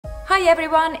Hi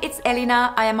everyone, it's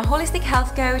Elina. I am a holistic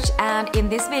health coach, and in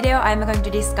this video I'm going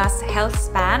to discuss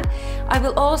Healthspan. I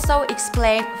will also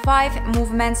explain 5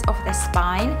 movements of the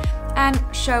spine and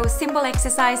show simple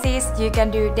exercises you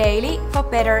can do daily for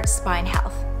better spine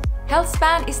health.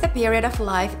 Healthspan is the period of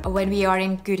life when we are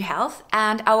in good health,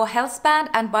 and our healthspan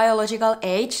and biological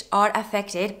age are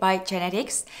affected by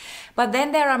genetics. But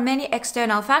then there are many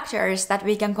external factors that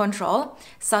we can control,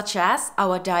 such as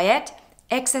our diet,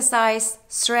 exercise,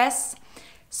 stress,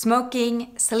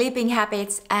 smoking, sleeping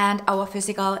habits, and our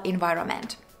physical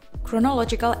environment.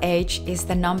 Chronological age is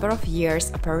the number of years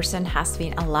a person has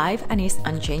been alive and is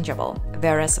unchangeable,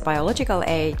 whereas biological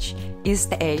age is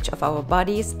the age of our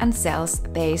bodies and cells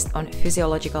based on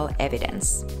physiological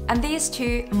evidence. And these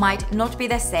two might not be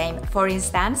the same. For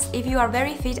instance, if you are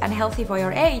very fit and healthy for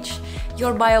your age,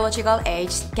 your biological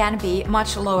age can be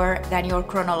much lower than your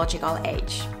chronological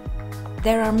age.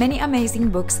 There are many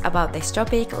amazing books about this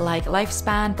topic, like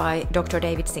Lifespan by Dr.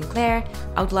 David Sinclair,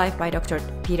 Outlife by Dr.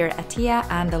 Peter Attia,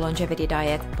 and The Longevity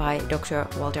Diet by Dr.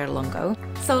 Walter Longo.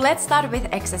 So let's start with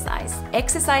exercise.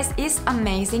 Exercise is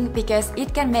amazing because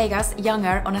it can make us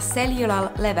younger on a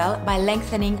cellular level by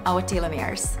lengthening our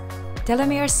telomeres.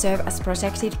 Telomeres serve as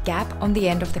protective gap on the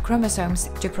end of the chromosomes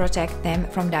to protect them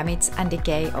from damage and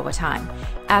decay over time.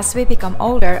 As we become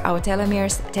older, our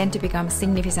telomeres tend to become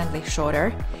significantly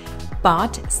shorter.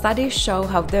 But studies show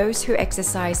how those who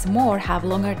exercise more have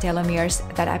longer telomeres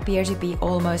that appear to be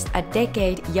almost a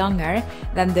decade younger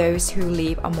than those who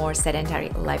live a more sedentary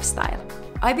lifestyle.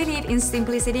 I believe in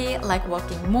simplicity, like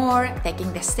walking more,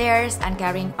 taking the stairs, and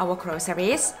carrying our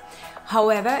groceries.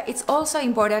 However, it's also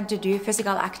important to do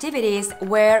physical activities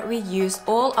where we use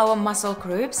all our muscle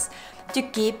groups to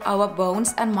keep our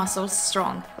bones and muscles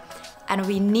strong. And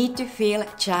we need to feel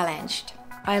challenged.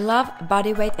 I love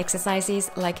bodyweight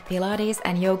exercises like Pilates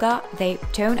and yoga. They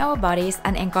tone our bodies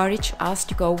and encourage us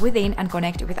to go within and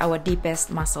connect with our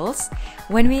deepest muscles.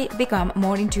 When we become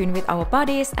more in tune with our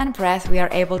bodies and breath, we are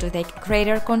able to take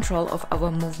greater control of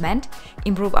our movement,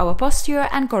 improve our posture,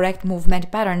 and correct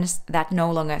movement patterns that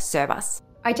no longer serve us.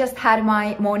 I just had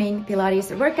my morning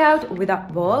Pilates workout with a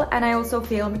ball, and I also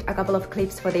filmed a couple of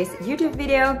clips for this YouTube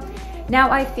video. Now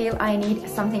I feel I need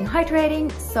something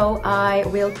hydrating, so I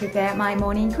will prepare my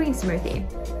morning green smoothie.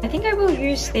 I think I will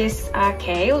use this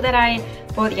kale that I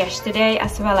bought yesterday,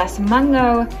 as well as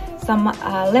mango, some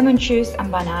lemon juice and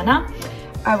banana.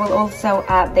 I will also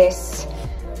add this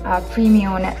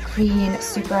premium green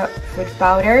superfood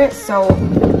powder, so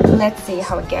let's see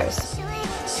how it goes.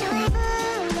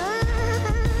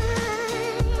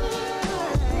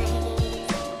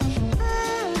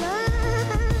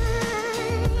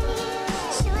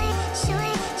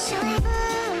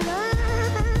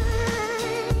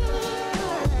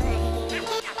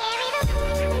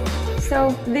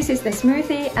 So this is the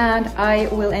smoothie, and I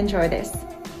will enjoy this.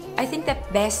 I think the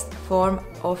best form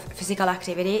of physical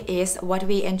activity is what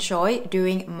we enjoy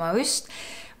doing most.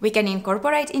 We can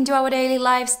incorporate into our daily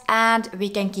lives, and we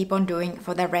can keep on doing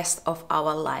for the rest of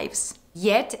our lives.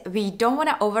 Yet, we don't want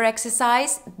to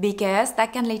over-exercise because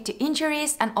that can lead to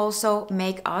injuries and also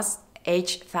make us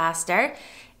age faster.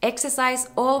 Exercise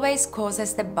always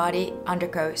causes the body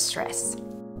undergo stress.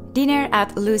 Dinner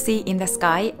at Lucy in the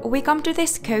Sky. We come to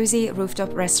this cozy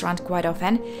rooftop restaurant quite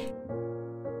often.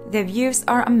 The views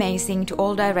are amazing to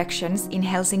all directions in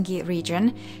Helsinki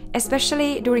region,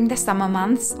 especially during the summer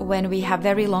months when we have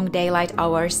very long daylight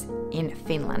hours in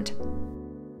Finland.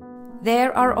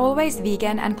 There are always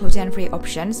vegan and gluten-free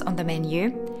options on the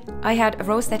menu. I had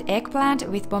roasted eggplant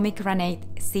with pomegranate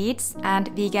seeds and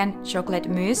vegan chocolate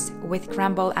mousse with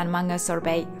crumble and mango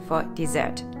sorbet for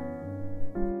dessert.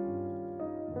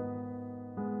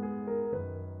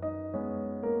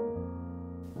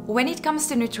 When it comes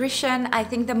to nutrition, I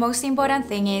think the most important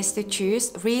thing is to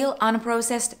choose real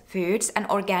unprocessed foods and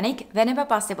organic whenever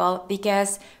possible,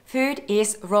 because food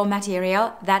is raw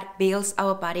material that builds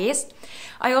our bodies.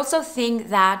 I also think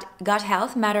that gut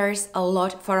health matters a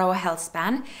lot for our health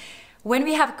span. When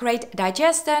we have great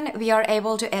digestion, we are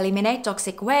able to eliminate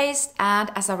toxic waste,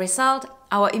 and as a result,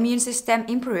 our immune system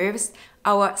improves,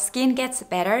 our skin gets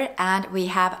better, and we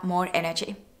have more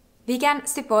energy. We can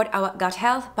support our gut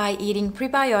health by eating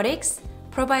prebiotics,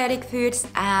 probiotic foods,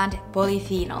 and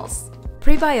polyphenols.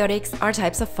 Prebiotics are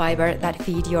types of fiber that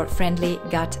feed your friendly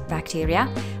gut bacteria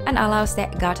and allows the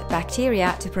gut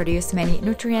bacteria to produce many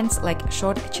nutrients like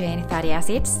short-chain fatty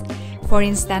acids. For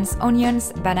instance,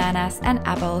 onions, bananas, and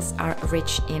apples are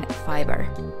rich in fiber.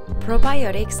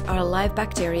 Probiotics are live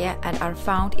bacteria and are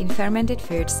found in fermented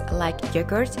foods like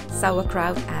yogurt,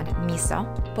 sauerkraut, and miso.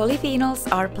 Polyphenols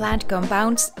are plant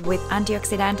compounds with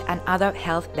antioxidant and other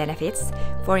health benefits.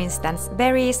 For instance,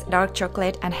 berries, dark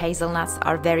chocolate, and hazelnuts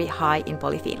are very high in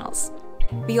polyphenols.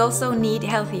 We also need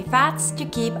healthy fats to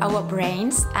keep our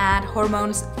brains and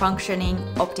hormones functioning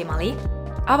optimally.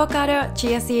 Avocado,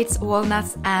 chia seeds,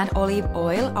 walnuts, and olive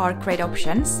oil are great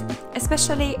options.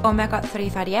 Especially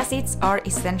omega-3 fatty acids are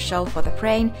essential for the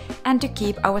brain and to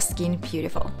keep our skin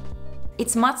beautiful.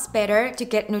 It's much better to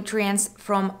get nutrients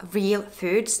from real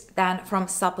foods than from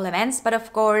supplements, but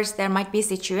of course there might be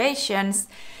situations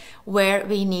where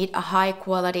we need a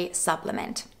high-quality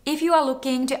supplement. If you are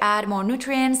looking to add more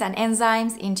nutrients and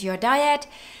enzymes into your diet,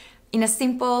 in a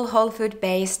simple whole food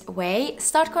based way,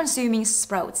 start consuming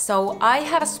sprouts. So I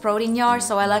have a sprouting yard,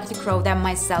 so I like to grow them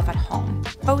myself at home.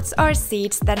 Sprouts are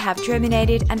seeds that have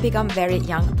germinated and become very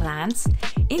young plants.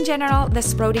 In general, the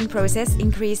sprouting process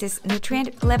increases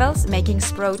nutrient levels, making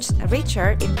sprouts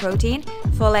richer in protein,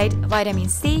 folate, vitamin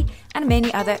C, and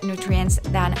many other nutrients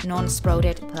than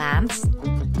non-sprouted plants.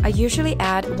 I usually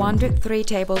add 1 to 3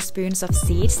 tablespoons of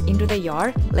seeds into the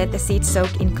jar, let the seeds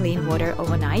soak in clean water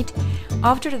overnight.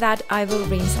 After that, I will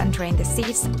rinse and drain the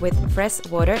seeds with fresh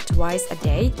water twice a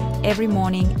day, every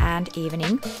morning and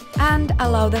evening, and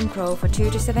allow them grow for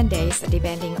 2 to 7 days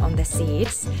depending on the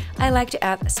seeds. I like to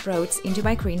add sprouts into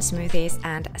my green smoothies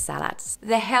and salads.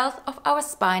 The health of our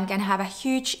spine can have a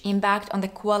huge impact on the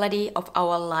quality of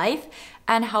our life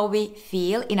and how we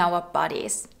feel in our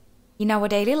bodies. In our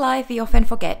daily life, we often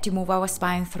forget to move our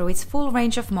spine through its full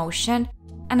range of motion,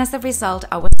 and as a result,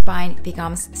 our spine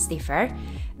becomes stiffer.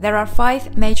 There are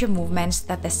 5 major movements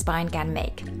that the spine can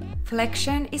make.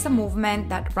 Flexion is a movement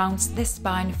that rounds the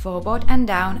spine forward and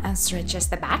down and stretches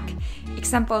the back.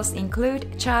 Examples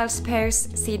include child's pose,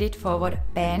 seated forward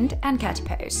bend, and cat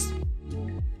pose.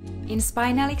 In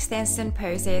spinal extension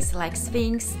poses like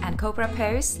Sphinx and Cobra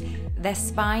pose, the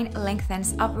spine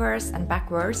lengthens upwards and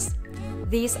backwards.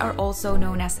 These are also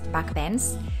known as back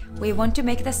bends. We want to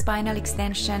make the spinal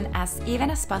extension as even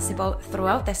as possible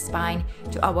throughout the spine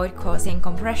to avoid causing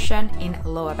compression in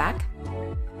lower back.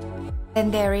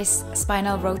 Then there is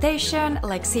spinal rotation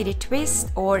like seated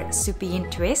twist or supine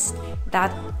twist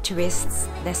that twists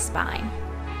the spine.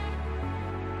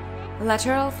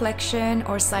 Lateral flexion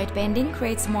or side bending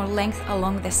creates more length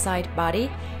along the side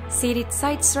body. Seated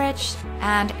side stretch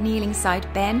and kneeling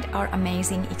side bend are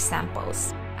amazing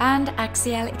examples. And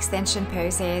axial extension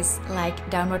poses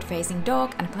like downward facing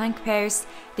dog and plank pose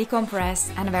decompress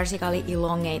and vertically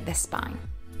elongate the spine.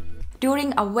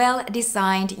 During a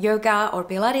well-designed yoga or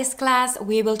Pilates class,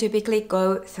 we will typically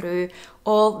go through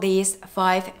all these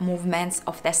 5 movements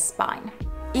of the spine.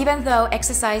 Even though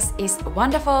exercise is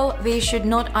wonderful, we should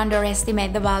not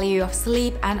underestimate the value of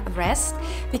sleep and rest,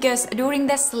 because during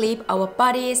the sleep our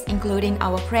bodies, including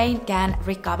our brain, can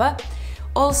recover.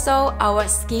 Also, our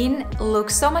skin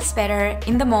looks so much better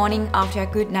in the morning after a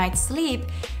good night's sleep,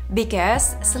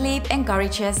 because sleep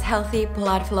encourages healthy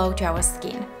blood flow to our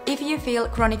skin. If you feel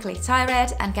chronically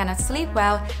tired and cannot sleep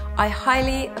well, I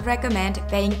highly recommend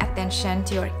paying attention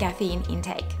to your caffeine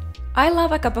intake. I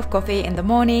love a cup of coffee in the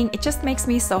morning, it just makes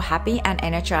me so happy and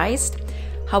energized.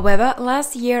 However,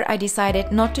 last year I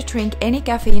decided not to drink any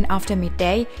caffeine after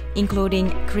midday, including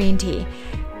green tea.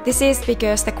 This is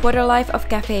because the quarter life of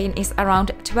caffeine is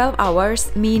around 12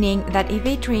 hours, meaning that if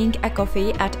we drink a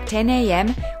coffee at 10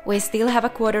 AM, we still have a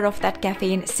quarter of that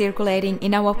caffeine circulating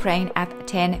in our brain at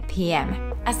 10 PM.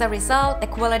 As a result, the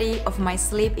quality of my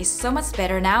sleep is so much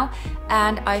better now,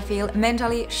 and I feel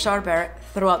mentally sharper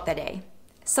throughout the day.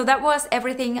 So that was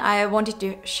everything I wanted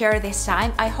to share this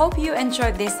time. I hope you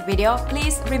enjoyed this video.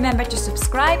 Please remember to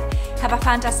subscribe. Have a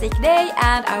fantastic day,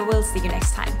 and I will see you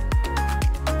next time.